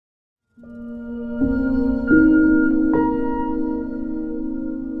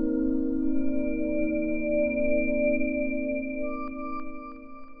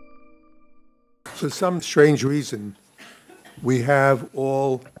For some strange reason, we have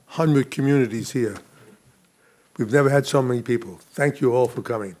all 100 communities here. We've never had so many people. Thank you all for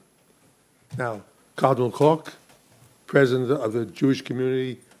coming. Now, Cardinal Koch, President of the Jewish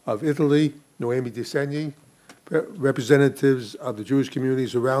Community of Italy, Noemi Di Segni, representatives of the Jewish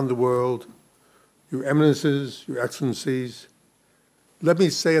communities around the world, Your Eminences, Your Excellencies. Let me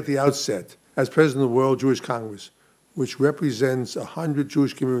say at the outset, as President of the World Jewish Congress, which represents 100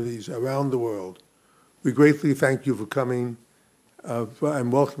 Jewish communities around the world, we greatly thank you for coming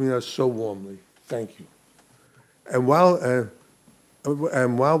and welcoming us so warmly. Thank you. And while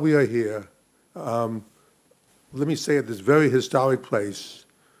we are here, let me say at this very historic place,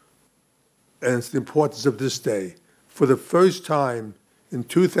 and it's the importance of this day, for the first time in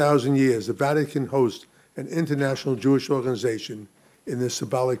 2,000 years, the Vatican hosts an international Jewish organization in this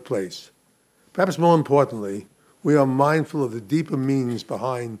symbolic place. Perhaps more importantly, we are mindful of the deeper meanings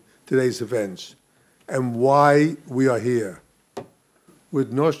behind today's events and why we are here.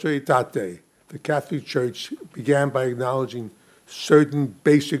 With Nostra Aetate, the Catholic Church began by acknowledging certain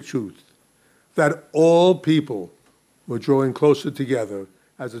basic truths, that all people were drawing closer together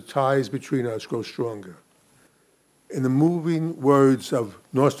as the ties between us grow stronger. In the moving words of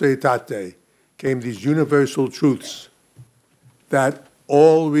Nostra Aetate came these universal truths, that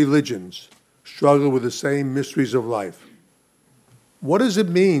all religions struggle with the same mysteries of life. What does it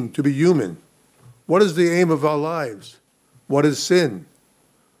mean to be human? What is the aim of our lives? What is sin?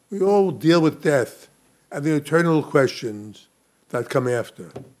 We all deal with death and the eternal questions that come after.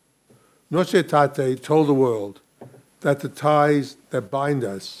 Nostra Aetate told the world that the ties that bind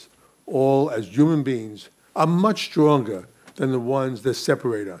us all as human beings are much stronger than the ones that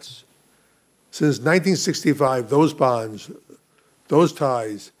separate us. Since 1965, those bonds, those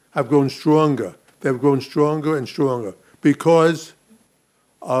ties have grown stronger. They've grown stronger and stronger because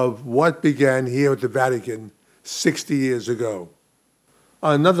of what began here at the Vatican 60 years ago.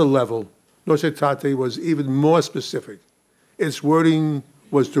 On another level, Nostra Aetate was even more specific. Its wording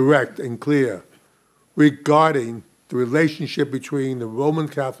was direct and clear regarding the relationship between the Roman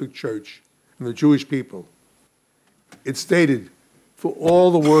Catholic Church and the Jewish people. It stated, for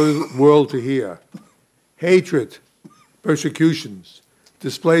all the world to hear, hatred, persecutions,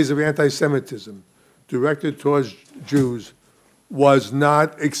 displays of anti-Semitism directed towards Jews was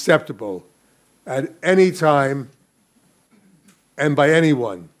not acceptable at any time and by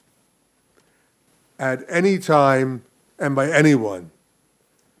anyone. At any time and by anyone.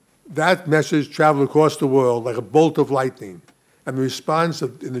 That message traveled across the world like a bolt of lightning, and the response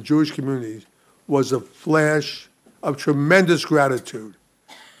in the Jewish communities was a flash of tremendous gratitude.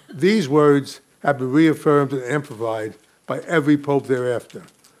 These words have been reaffirmed and amplified by every pope thereafter.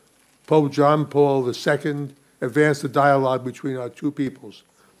 Pope John Paul II advanced the dialogue between our two peoples.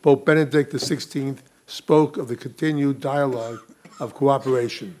 Pope Benedict XVI spoke of the continued dialogue of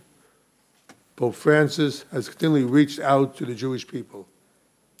cooperation. Pope Francis has continually reached out to the Jewish people.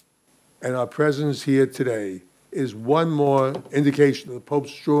 And our presence here today is one more indication of the Pope's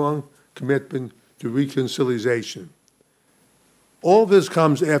strong commitment to reconciliation. All this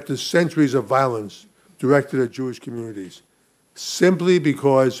comes after centuries of violence directed at Jewish communities, simply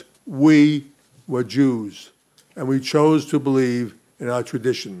because we were Jews and we chose to believe in our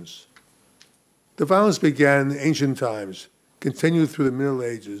traditions. The violence began in ancient times, continued through the Middle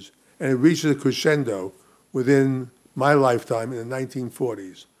Ages, and it reached a crescendo within my lifetime in the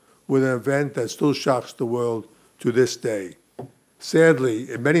 1940s, with an event that still shocks the world to this day.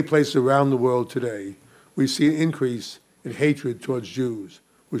 Sadly, in many places around the world today, we see an increase in hatred towards Jews,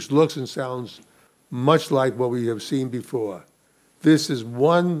 which looks and sounds much like what we have seen before. This is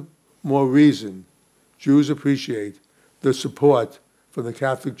one more reason Jews appreciate the support from the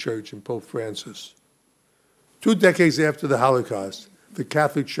Catholic Church and Pope Francis. 2 decades after the Holocaust, the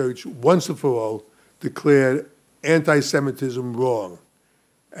Catholic Church once and for all declared anti-Semitism wrong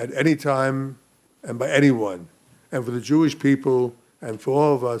at any time and by anyone. And for the Jewish people and for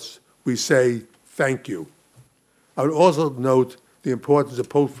all of us, we say thank you. I would also note the importance of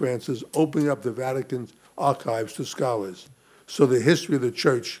Pope Francis opening up the Vatican's archives to scholars, so the history of the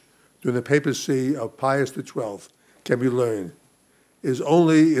Church during the papacy of Pius XII can be learned. It is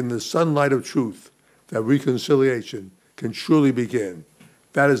only in the sunlight of truth that reconciliation can truly begin.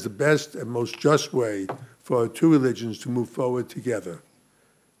 That is the best and most just way for our two religions to move forward together.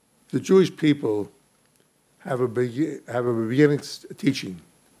 The Jewish people have a beginning teaching,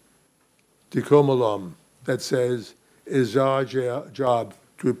 Tikkun Olam, that says it is our job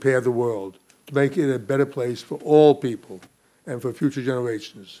to repair the world, to make it a better place for all people and for future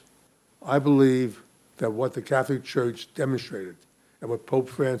generations. I believe that what the Catholic Church demonstrated and what Pope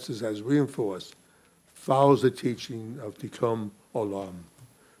Francis has reinforced follows the teaching of Tikkun Olam.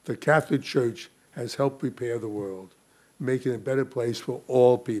 The Catholic Church has helped prepare the world, making it a better place for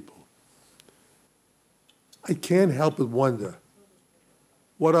all people. I can't help but wonder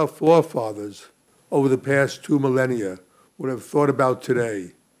what our forefathers over the past 2 millennia would have thought about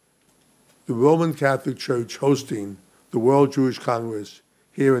today. The Roman Catholic Church hosting the World Jewish Congress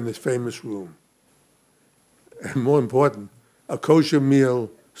here in this famous room. And more important, a kosher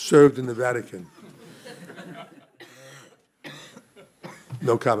meal served in the Vatican.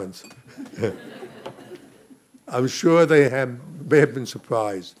 No comments. I'm sure they may have been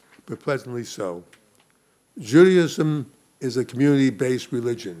surprised, but pleasantly so. Judaism is a community-based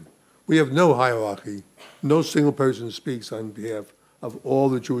religion. We have no hierarchy. No single person speaks on behalf of all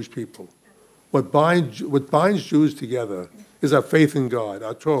the Jewish people. What binds Jews together is our faith in God,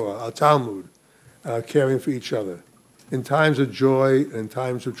 our Torah, our Talmud, and our caring for each other, in times of joy and in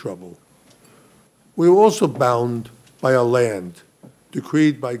times of trouble. We are also bound by our land,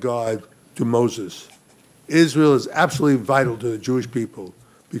 decreed by God to Moses. Israel is absolutely vital to the Jewish people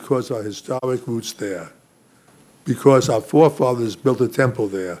because of our historic roots there, because our forefathers built a temple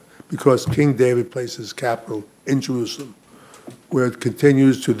there, because King David placed his capital in Jerusalem, where it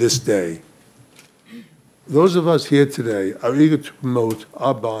continues to this day. Those of us here today are eager to promote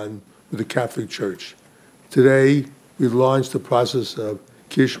our bond with the Catholic Church. Today, we launched the process of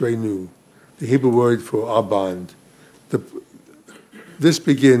Kishreinu, the Hebrew word for our bond. This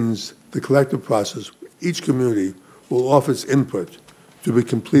begins the collective process. Each community will offer its input to be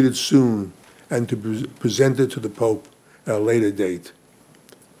completed soon and to be presented to the Pope at a later date.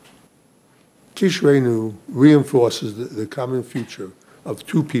 Kishreinu reinforces the common future of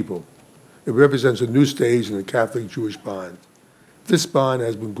two people. It represents a new stage in the Catholic-Jewish bond. This bond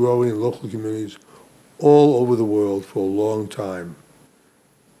has been growing in local communities all over the world for a long time.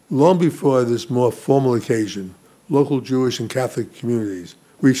 Long before this more formal occasion, local Jewish and Catholic communities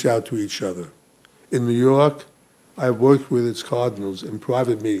reached out to each other. In New York, I have worked with its cardinals in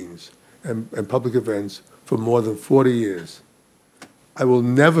private meetings and public events for more than 40 years. I will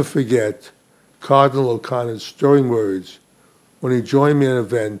never forget Cardinal O'Connor's stirring words when he joined me at an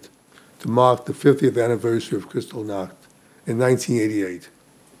event to mark the 50th anniversary of Kristallnacht in 1988.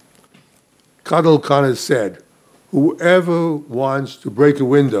 Cardinal O'Connor said, "Whoever wants to break a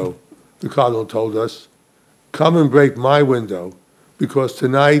window," the Cardinal told us, "come and break my window, because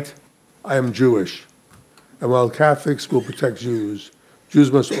tonight I am Jewish. And while Catholics will protect Jews,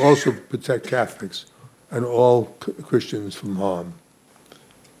 Jews must also protect Catholics and all Christians from harm."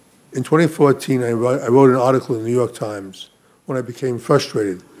 In 2014, I wrote an article in the New York Times when I became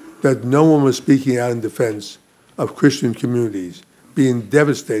frustrated that no one was speaking out in defense of Christian communities being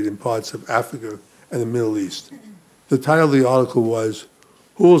devastated in parts of Africa and the Middle East. The title of the article was,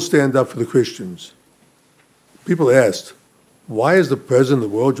 "Who will stand up for the Christians?" People asked, why is the president of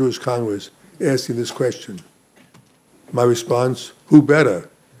the World Jewish Congress asking this question? My response, who better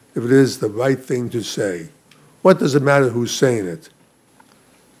if it is the right thing to say? What does it matter who's saying it?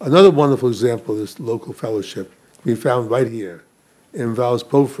 Another wonderful example of this local fellowship can be found right here. It involves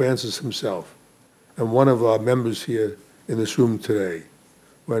Pope Francis himself and one of our members here in this room today.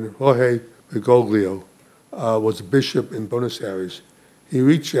 When Jorge Bergoglio was a bishop in Buenos Aires, he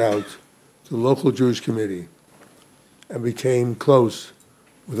reached out to the local Jewish committee and became close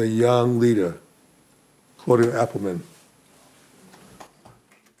with a young leader, Claudia Appelman.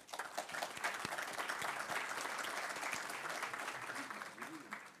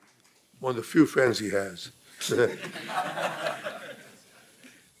 One of the few friends he has.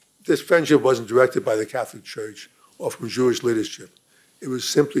 This friendship wasn't directed by the Catholic Church or from Jewish leadership. It was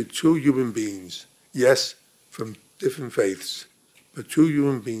simply two human beings, yes, from different faiths, but two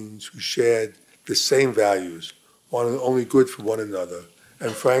human beings who shared the same values, wanted only good for one another,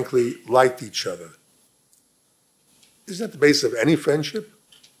 and frankly, liked each other. Isn't that the basis of any friendship?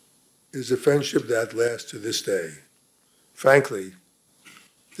 It is a friendship that lasts to this day. Frankly,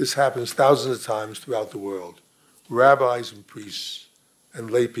 this happens thousands of times throughout the world. Rabbis and priests and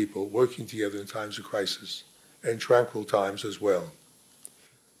lay people working together in times of crisis and tranquil times as well.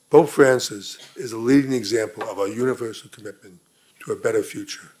 Pope Francis is a leading example of our universal commitment to a better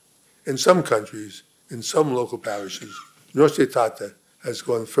future. In some countries, in some local parishes, Nostra Aetate has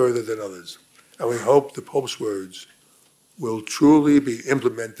gone further than others, and we hope the Pope's words will truly be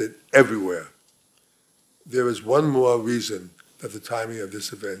implemented everywhere. There is one more reason that the timing of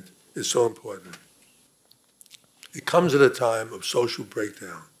this event is so important. It comes at a time of social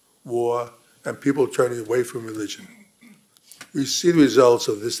breakdown, war, and people turning away from religion. We see the results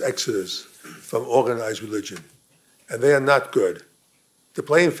of this exodus from organized religion, and they are not good. The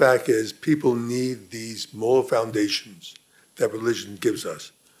plain fact is people need these moral foundations that religion gives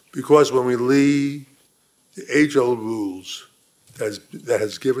us. Because when we leave the age-old rules that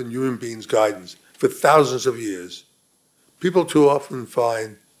has given human beings guidance for thousands of years, people too often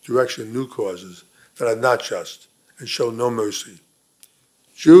find direction in new causes that are not just and show no mercy.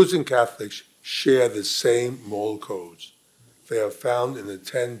 Jews and Catholics share the same moral codes. They are found in the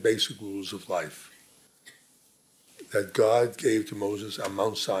 10 basic rules of life that God gave to Moses on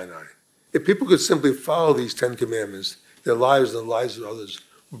Mount Sinai. If people could simply follow these 10 commandments, their lives and the lives of others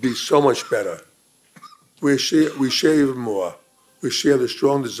would be so much better. We share even more. We share the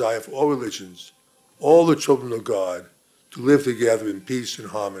strong desire for all religions, all the children of God, to live together in peace and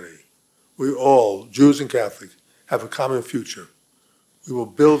harmony. We all, Jews and Catholics, have a common future. We will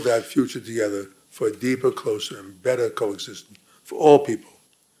build that future together for a deeper, closer, and better coexistence for all people.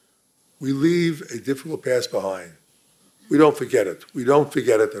 We leave a difficult past behind. We don't forget it. We don't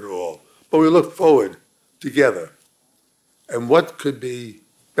forget it at all. But we look forward together. And what could be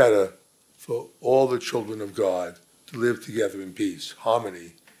better for all the children of God to live together in peace,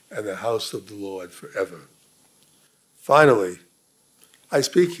 harmony, and the house of the Lord forever. Finally, I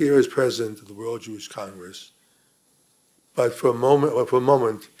speak here as president of the World Jewish Congress, but for a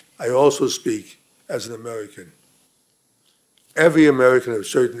moment, I also speak as an American. Every American of a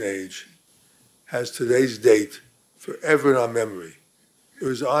certain age has today's date forever in our memory. It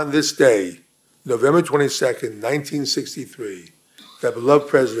was on this day, November 22nd, 1963, that beloved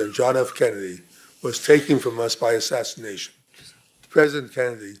President John F. Kennedy was taken from us by assassination. President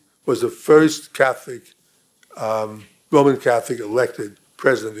Kennedy was the first Catholic, Roman Catholic elected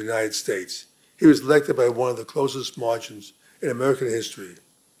president of the United States. He was elected by one of the closest margins in American history,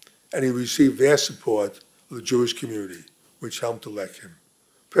 and he received vast support of the Jewish community, which helped elect him.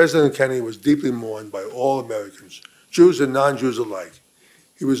 President Kennedy was deeply mourned by all Americans, Jews and non-Jews alike.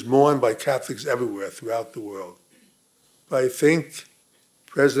 He was mourned by Catholics everywhere throughout the world. But I think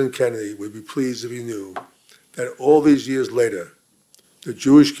President Kennedy would be pleased if he knew that all these years later, the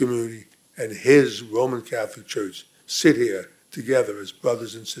Jewish community and his Roman Catholic Church sit here together as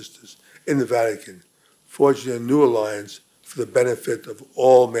brothers and sisters in the Vatican, forging a new alliance for the benefit of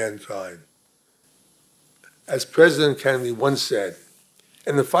all mankind. As President Kennedy once said,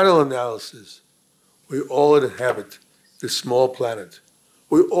 in the final analysis, we all inhabit this small planet.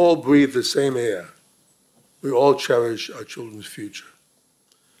 We all breathe the same air. We all cherish our children's future.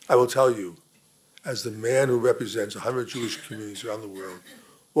 I will tell you, as the man who represents 100 Jewish communities around the world,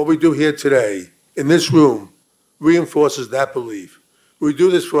 what we do here today, in this room, reinforces that belief. We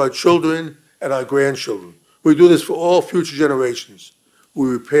do this for our children and our grandchildren. We do this for all future generations. We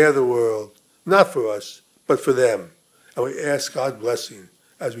repair the world, not for us, but for them. And we ask God's blessing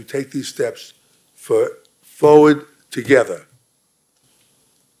as we take these steps forward together.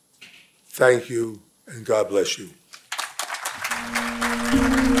 Thank you, and God bless you.